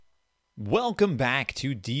Welcome back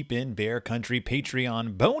to Deep in Bear Country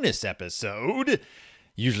Patreon bonus episode.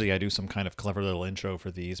 Usually I do some kind of clever little intro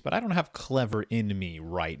for these, but I don't have clever in me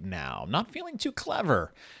right now. Not feeling too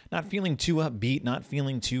clever, not feeling too upbeat, not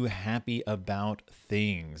feeling too happy about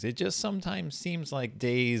things. It just sometimes seems like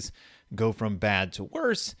days go from bad to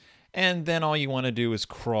worse, and then all you want to do is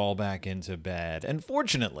crawl back into bed. And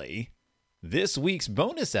fortunately, this week's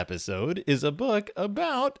bonus episode is a book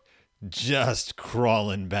about just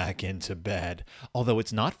crawling back into bed, although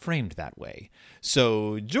it's not framed that way.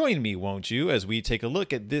 So join me, won't you, as we take a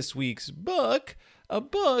look at this week's book, a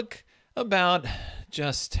book about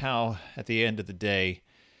just how, at the end of the day,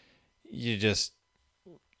 you just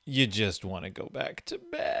want to go back to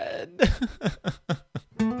bed.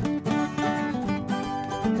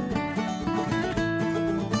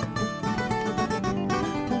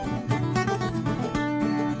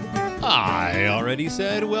 I already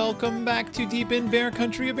said welcome back to Deep in Bear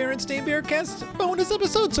Country, a Berenstain Bearcast bonus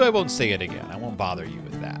episode, so I won't say it again. I won't bother you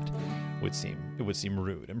with that. It would seem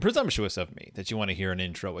rude and presumptuous of me that you want to hear an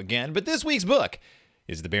intro again, but this week's book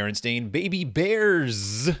is The Berenstain Baby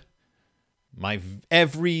Bears. My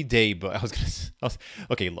everyday book.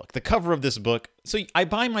 Okay, look, the cover of this book. So I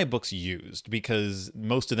buy my books used because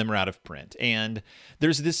most of them are out of print, and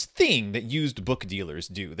there's this thing that used book dealers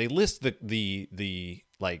do. They list the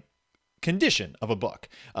condition of a book.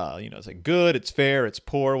 It's like good, it's fair, it's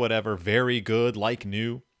poor, whatever, very good, like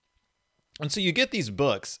new. And so you get these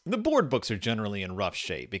books. The board books are generally in rough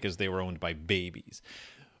shape because they were owned by babies.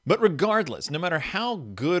 But regardless, no matter how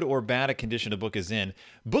good or bad a condition a book is in,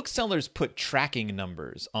 booksellers put tracking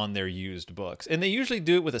numbers on their used books. And they usually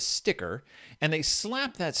do it with a sticker, and they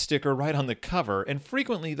slap that sticker right on the cover, and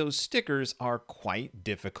frequently those stickers are quite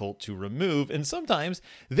difficult to remove, and sometimes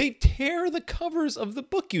they tear the covers of the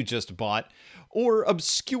book you just bought or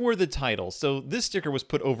obscure the title. So this sticker was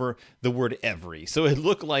put over the word every, so it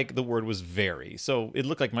looked like the word was very. So it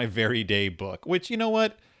looked like my very day book, which, you know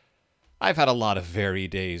what? I've had a lot of very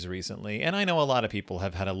days recently, and I know a lot of people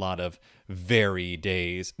have had a lot of very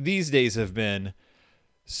days. These days have been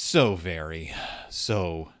so very.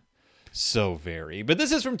 But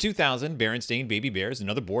this is from 2000, Berenstain Baby Bears,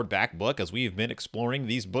 another board-back book, as we have been exploring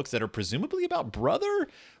these books that are presumably about Brother,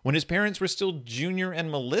 when his parents were still Junior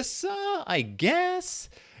and Melissa, I guess?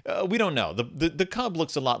 We don't know. The cub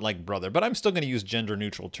looks a lot like Brother, but I'm still going to use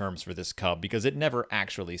gender-neutral terms for this cub because it never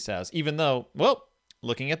actually says, even though, well,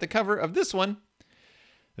 looking at the cover of this one,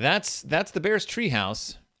 that's the Bear's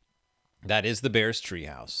Treehouse. That is the Bear's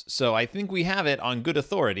Treehouse. So I think we have it on good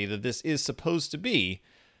authority that this is supposed to be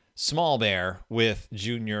Small Bear with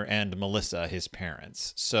Junior and Melissa, his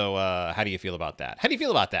parents. So how do you feel about that? This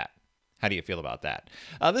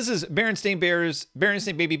is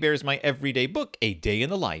Berenstain Baby Bears, My Everyday Book, A Day in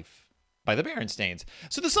the Life by the Berenstains.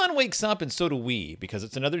 So the sun wakes up, and so do we, because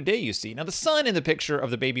it's another day, you see. Now, the sun in the picture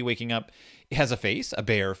of the baby waking up has a face, a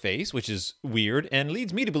bear face, which is weird, and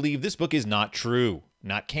leads me to believe this book is not true,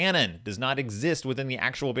 not canon, does not exist within the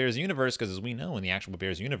actual Bears universe, because as we know, in the actual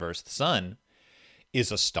Bears universe, the sun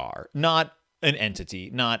is a star, not an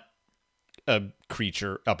entity, not a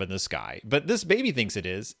creature up in the sky. But this baby thinks it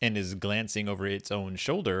is, and is glancing over its own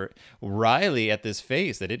shoulder, wryly at this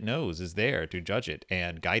face that it knows is there to judge it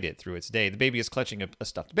and guide it through its day. The baby is clutching a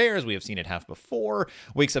stuffed bear, as we have seen it have before,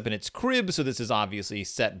 wakes up in its crib, so this is obviously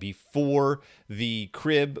set before the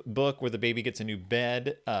crib book where the baby gets a new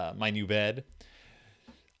bed, my new bed.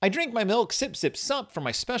 I drink my milk, sip, sip, sup from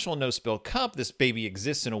my special no-spill cup. This baby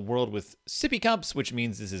exists in a world with sippy cups, which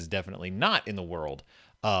means this is definitely not in the world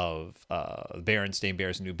of Berenstain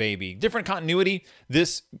Bear's new baby. Different continuity.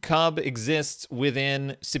 This cub exists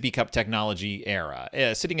within sippy cup technology era.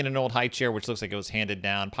 Sitting in an old high chair, which looks like it was handed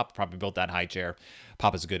down. Papa probably built that high chair.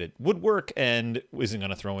 Papa's good at woodwork and isn't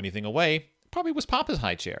going to throw anything away. Probably was Papa's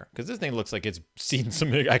high chair, because this thing looks like it's seen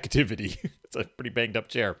some activity. It's a pretty banged up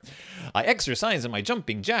chair. I exercise in my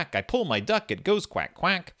jumping jack. I pull my duck. It goes quack,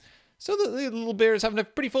 quack. So the little bear's having a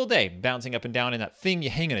pretty full day, bouncing up and down in that thing you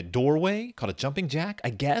hang in a doorway called a jumping jack, I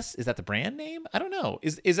guess. Is that the brand name? I don't know.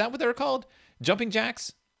 Is that what they're called? Jumping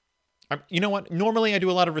jacks? You know what? Normally I do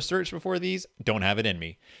a lot of research before these. Don't have it in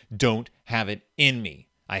me.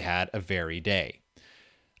 I had a very day.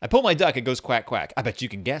 I pull my duck, it goes quack, quack. I bet you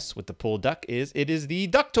can guess what the pull duck is. It is the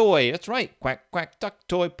duck toy. That's right. Quack, quack, duck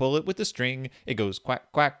toy. Pull it with the string. It goes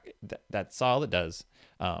quack, quack. That's all it does.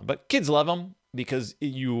 But kids love them because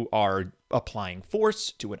you are applying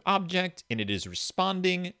force to an object and it is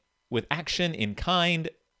responding with action in kind.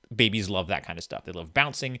 Babies love that kind of stuff. They love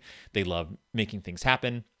bouncing. They love making things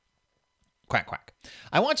happen. Quack, quack.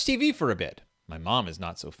 I watched TV for a bit. My mom is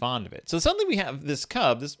not so fond of it. So suddenly we have this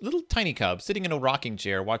cub, this little tiny cub, sitting in a rocking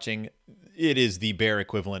chair watching. It is the bear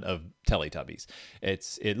equivalent of Teletubbies.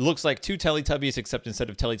 It looks like two Teletubbies, except instead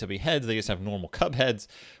of Teletubby heads, they just have normal cub heads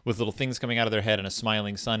with little things coming out of their head and a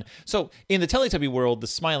smiling sun. So in the Teletubby world, the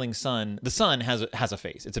smiling sun, the sun has a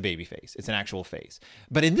face. It's a baby face. It's an actual face.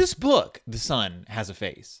 But in this book, the sun has a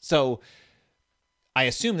face. So I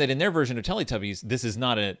assume that in their version of Teletubbies, this is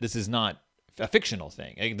not a fictional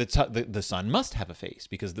thing. The sun must have a face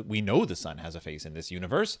because we know the sun has a face in this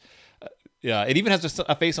universe. It even has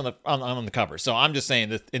a face on the cover. So I'm just saying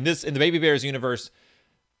that in the Baby Bears universe,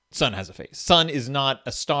 sun has a face. Sun is not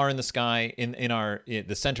a star in the sky in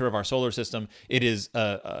the center of our solar system. It is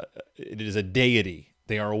a deity.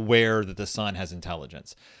 They are aware that the sun has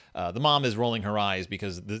intelligence. The mom is rolling her eyes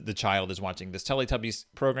because the child is watching this Teletubbies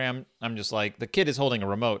program. I'm just like, the kid is holding a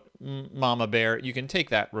remote. Mama Bear, you can take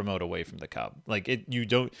that remote away from the cub. Like if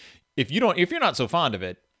you're not so fond of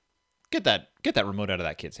it, get that remote out of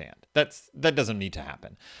that kid's hand. That doesn't need to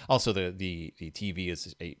happen. Also, the TV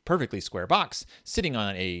is a perfectly square box sitting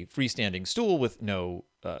on a freestanding stool with no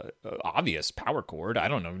obvious power cord. I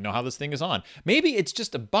don't know how this thing is on. Maybe it's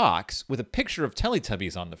just a box with a picture of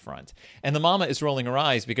Teletubbies on the front. And the mama is rolling her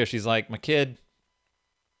eyes because she's like, my kid,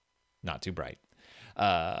 not too bright.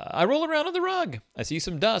 I roll around on the rug. I see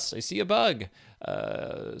some dust. I see a bug.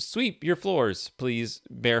 Sweep your floors, please,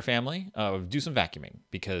 bear family. Do some vacuuming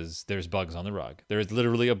because there's bugs on the rug. There is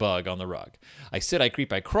literally a bug on the rug. I sit, I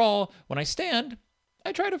creep, I crawl. When I stand,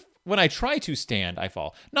 when I try to stand, I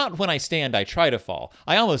fall. Not when I stand, I try to fall.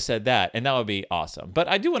 I almost said that, and that would be awesome. But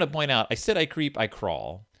I do want to point out, I sit, I creep, I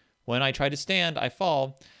crawl. When I try to stand, I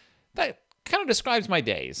fall. That kind of describes my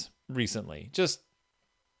days recently. Just,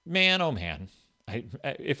 man, oh man.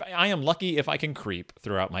 I am lucky if I can creep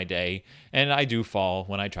throughout my day, and I do fall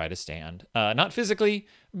when I try to stand. Not physically,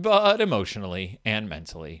 but emotionally and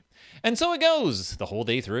mentally. And so it goes the whole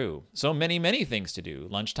day through. So many, many things to do.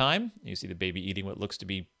 Lunchtime, you see the baby eating what looks to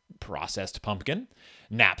be processed pumpkin.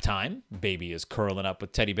 Nap time, baby is curling up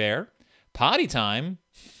with teddy bear. Potty time,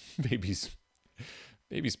 baby's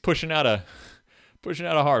pushing out a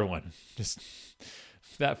hard one. Just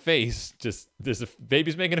that face, there's a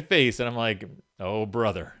baby's making a face, and I'm like, oh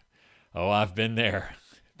brother, oh, I've been there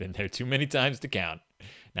too many times to count.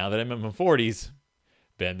 Now that I'm in my 40s,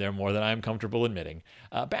 been there more than I'm comfortable admitting.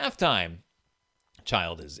 Bath time.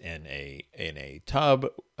 Child is in a tub.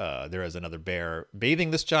 There is another bear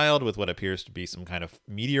bathing this child with what appears to be some kind of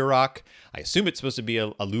meteor rock. I assume it's supposed to be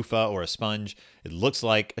a loofah or a sponge. It looks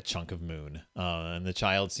like a chunk of moon. And the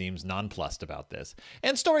child seems nonplussed about this.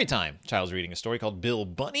 And story time. Child's reading a story called Bill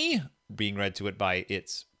Bunny, being read to it by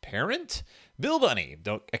its parent. Bill Bunny.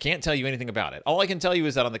 I can't tell you anything about it. All I can tell you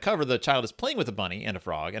is that on the cover, the child is playing with a bunny and a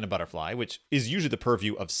frog and a butterfly, which is usually the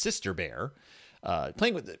purview of Sister Bear.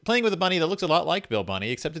 Playing with a bunny that looks a lot like Bill Bunny,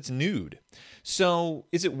 except it's nude. So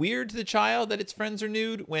is it weird to the child that its friends are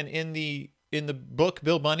nude when in the book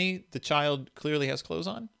Bill Bunny, the child clearly has clothes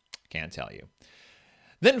on? Can't tell you.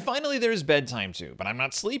 Then finally there's bedtime too, but I'm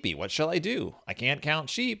not sleepy. What shall I do? I can't count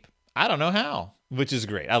sheep. I don't know how, which is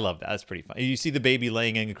great. I love that. That's pretty fun. You see the baby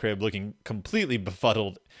laying in a crib looking completely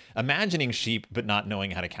befuddled, imagining sheep but not knowing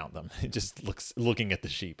how to count them. It just looking at the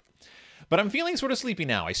sheep. But I'm feeling sort of sleepy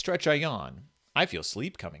now. I stretch, I yawn. I feel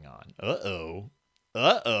sleep coming on. Uh-oh.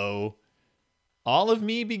 All of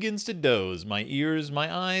me begins to doze. My ears, my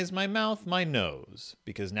eyes, my mouth, my nose.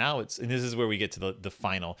 Because now and this is where we get to the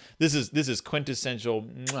final. This is quintessential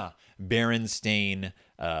Berenstain,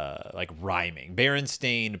 like rhyming.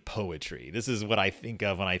 Berenstain poetry. This is what I think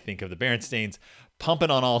of when I think of the Berenstains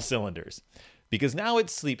pumping on all cylinders. Because now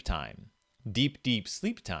it's sleep time. Deep, deep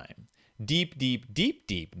sleep time. Deep, deep, deep,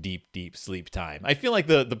 deep, deep, deep sleep time. I feel like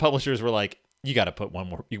the publishers were like, you got to put one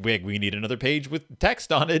more. We need another page with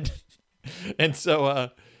text on it. And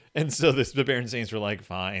so the Berenstains were like,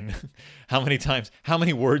 fine. How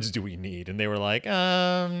many words do we need? And they were like,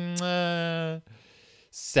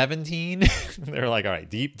 17. They were like, all right,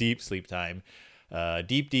 deep, deep sleep time.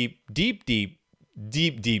 Deep, deep, deep, deep,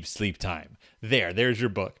 deep, deep sleep time. There's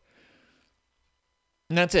your book.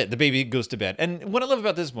 And that's it. The baby goes to bed. And what I love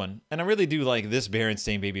about this one, and I really do like this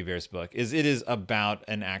Berenstain Baby Bears book, is it is about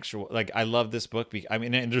an actual, like, I love this book.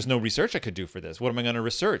 And there's no research I could do for this. What am I going to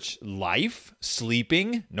research? Life?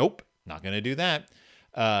 Sleeping? Nope. Not going to do that.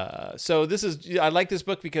 So I like this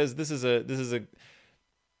book because this is a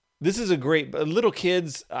great, little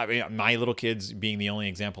kids, I mean, my little kids being the only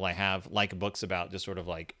example I have, like books about just sort of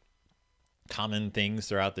like common things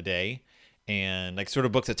throughout the day. And like sort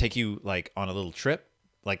of books that take you like on a little trip.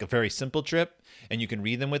 like a very simple trip, and you can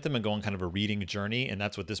read them with them and go on kind of a reading journey. And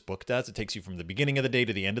that's what this book does. It takes you from the beginning of the day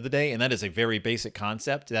to the end of the day. And that is a very basic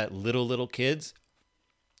concept that little kids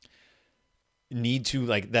need to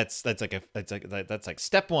like. That's like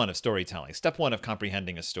step one of storytelling, step one of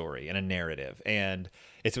comprehending a story and a narrative. And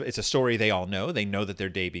it's a story they all know. They know that their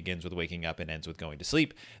day begins with waking up and ends with going to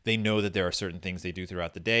sleep. They know that there are certain things they do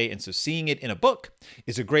throughout the day. And so seeing it in a book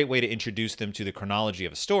is a great way to introduce them to the chronology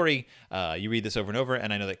of a story. You read this over and over,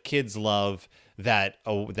 and I know that kids love that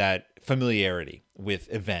familiarity with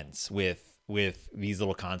events, with these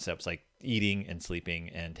little concepts like eating and sleeping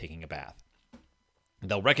and taking a bath.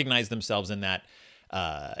 They'll recognize themselves in that.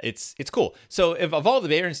 It's cool. So if of all the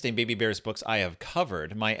Berenstain Baby Bears books I have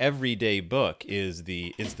covered, my everyday book is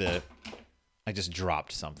the I just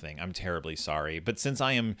dropped something. I'm terribly sorry. But since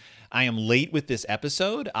I am late with this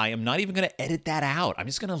episode, I am not even going to edit that out. I'm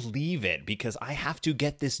just going to leave it because I have to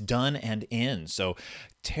get this done and in. So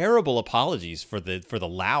terrible apologies for the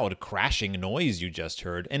loud crashing noise you just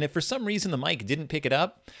heard. And if for some reason the mic didn't pick it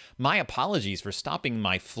up, my apologies for stopping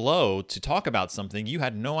my flow to talk about something you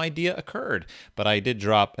had no idea occurred. But I did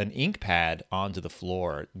drop an ink pad onto the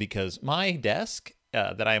floor because my desk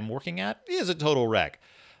that I am working at is a total wreck.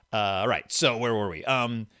 All right, so where were we?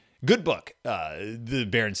 Good book. The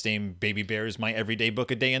Berenstain Baby Bears, My Everyday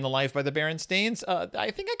Book, A Day in the Life by the Berenstains.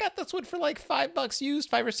 I think I got this one for like $5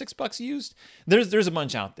 used, $5 or $6 used. There's a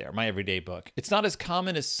bunch out there, My Everyday Book. It's not as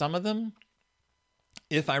common as some of them.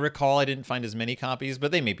 If I recall, I didn't find as many copies,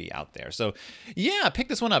 but they may be out there. So yeah, pick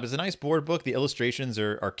this one up. It's a nice board book. The illustrations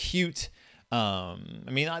are cute. I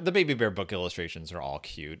mean, the Baby Bear book illustrations are all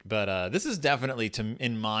cute, but this is definitely,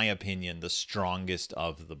 in my opinion, the strongest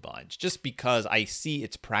of the bunch, just because I see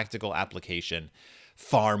its practical application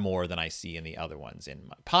far more than I see in the other ones, in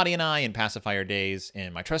my Potty and I, in Pacifier Days,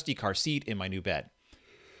 in my trusty car seat, in my new bed.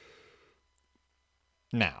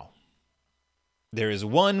 Now, there is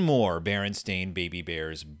one more Berenstain Baby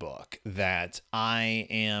Bears book that I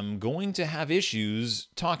am going to have issues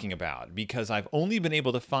talking about because I've only been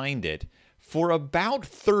able to find it for about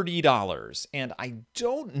 $30, and I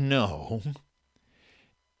don't know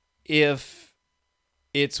if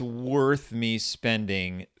it's worth me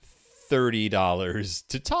spending $30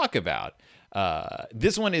 to talk about.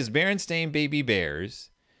 This one is Berenstain Baby Bears,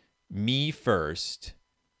 Me First,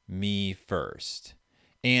 Me First.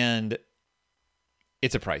 And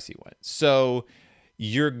it's a pricey one. So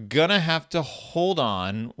you're gonna have to hold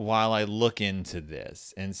on while I look into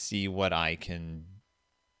this and see what I can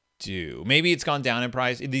do. Maybe it's gone down in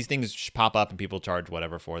price. These things pop up and people charge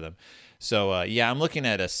whatever for them. So yeah, I'm looking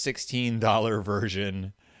at a $16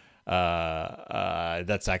 version.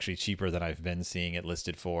 That's actually cheaper than I've been seeing it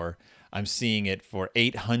listed for. I'm seeing it for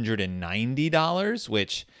 $890,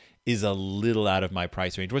 which is a little out of my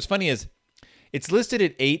price range. What's funny is it's listed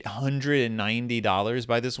at $890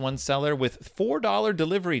 by this one seller with $4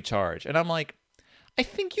 delivery charge. And I'm like, I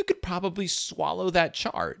think you could probably swallow that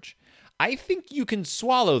charge. I think you can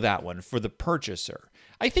swallow that one for the purchaser.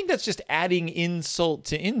 I think that's just adding insult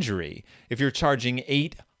to injury. If you're charging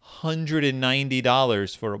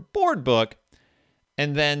 $890 for a board book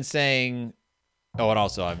and then saying, oh, and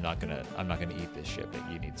also I'm not gonna eat this shipping.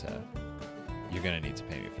 You're gonna need to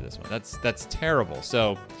pay me for this one. That's terrible.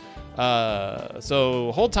 So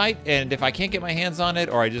hold tight, and if I can't get my hands on it,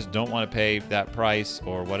 or I just don't want to pay that price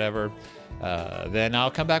or whatever, then I'll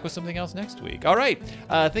come back with something else next week. All right.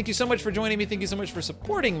 Thank you so much for joining me. Thank you so much for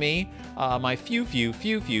supporting me. My few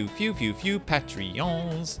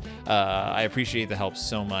Patreons. I appreciate the help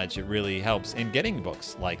so much. It really helps in getting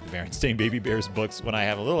books like the Berenstain Baby Bears books when I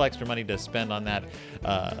have a little extra money to spend on that.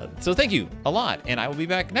 So thank you a lot. And I will be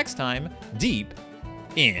back next time deep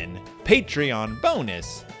in Patreon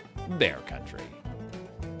bonus Bear Country.